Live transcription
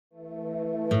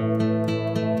I'm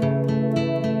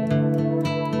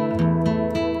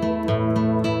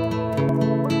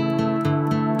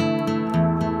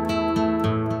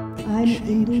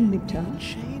Indu Mitha,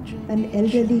 an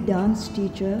elderly dance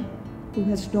teacher who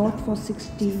has taught for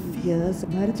 60 years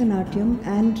Bharatnatyam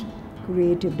and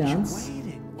creative dance.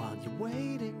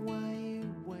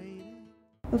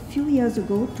 A few years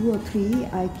ago, 2 or 3,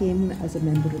 I came as a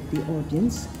member of the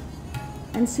audience,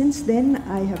 and since then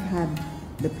I have had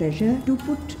the pleasure to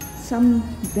put some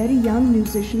very young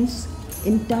musicians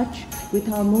in touch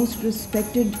with our most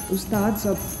respected ustads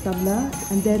of tabla,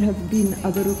 and there have been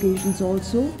other occasions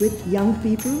also with young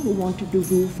people who wanted to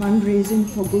do fundraising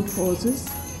for good causes.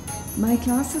 My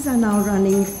classes are now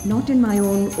running not in my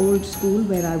own old school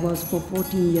where I was for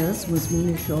 14 years, was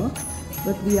Munishore,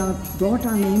 but we are brought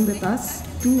our name with us,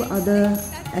 2 other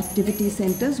activity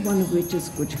centers, one of which is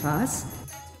Kuch Khaas.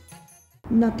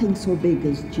 Nothing so big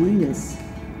as genius,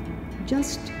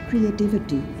 just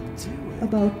creativity,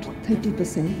 about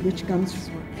 30% which comes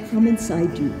from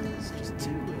inside you.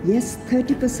 Yes,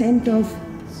 30% of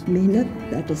mehnat,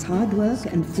 that is hard work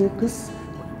and focus,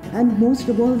 and most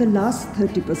of all the last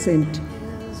 30%,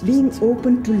 being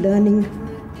open to learning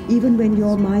even when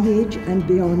you're my age and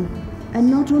beyond, and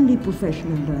not only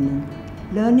professional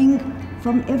learning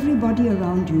from everybody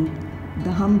around you,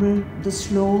 the humble, the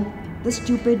slow, the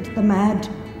stupid, the mad,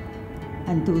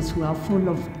 and those who are full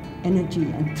of energy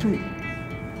and thrill.